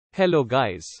Hello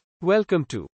guys. Welcome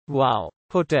to Wow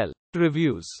Hotel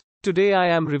Reviews. Today I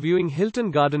am reviewing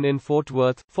Hilton Garden Inn Fort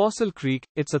Worth, Fossil Creek.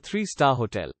 It's a 3-star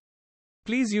hotel.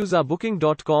 Please use our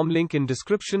booking.com link in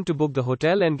description to book the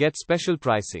hotel and get special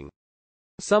pricing.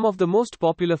 Some of the most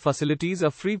popular facilities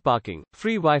are free parking,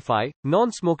 free Wi-Fi,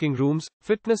 non-smoking rooms,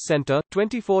 fitness center,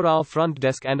 24-hour front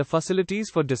desk and a facilities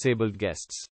for disabled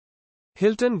guests.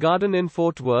 Hilton Garden Inn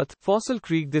Fort Worth, Fossil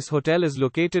Creek. This hotel is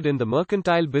located in the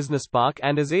Mercantile Business Park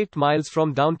and is 8 miles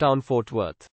from downtown Fort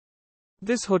Worth.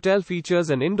 This hotel features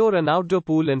an indoor and outdoor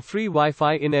pool and free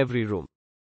Wi-Fi in every room.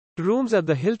 Rooms at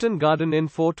the Hilton Garden Inn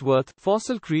Fort Worth,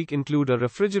 Fossil Creek include a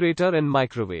refrigerator and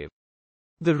microwave.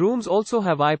 The rooms also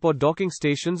have iPod docking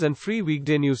stations and free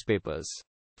weekday newspapers.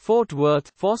 Fort Worth,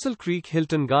 Fossil Creek.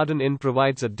 Hilton Garden Inn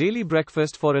provides a daily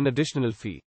breakfast for an additional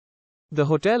fee. The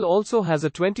hotel also has a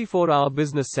 24-hour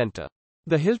business center.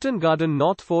 The Hilton Garden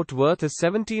North Fort Worth is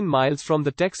 17 miles from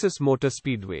the Texas Motor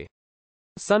Speedway.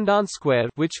 Sundance Square,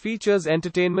 which features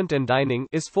entertainment and dining,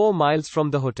 is 4 miles from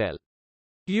the hotel.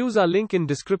 Use our link in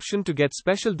description to get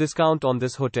special discount on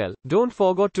this hotel. Don't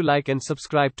forget to like and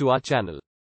subscribe to our channel.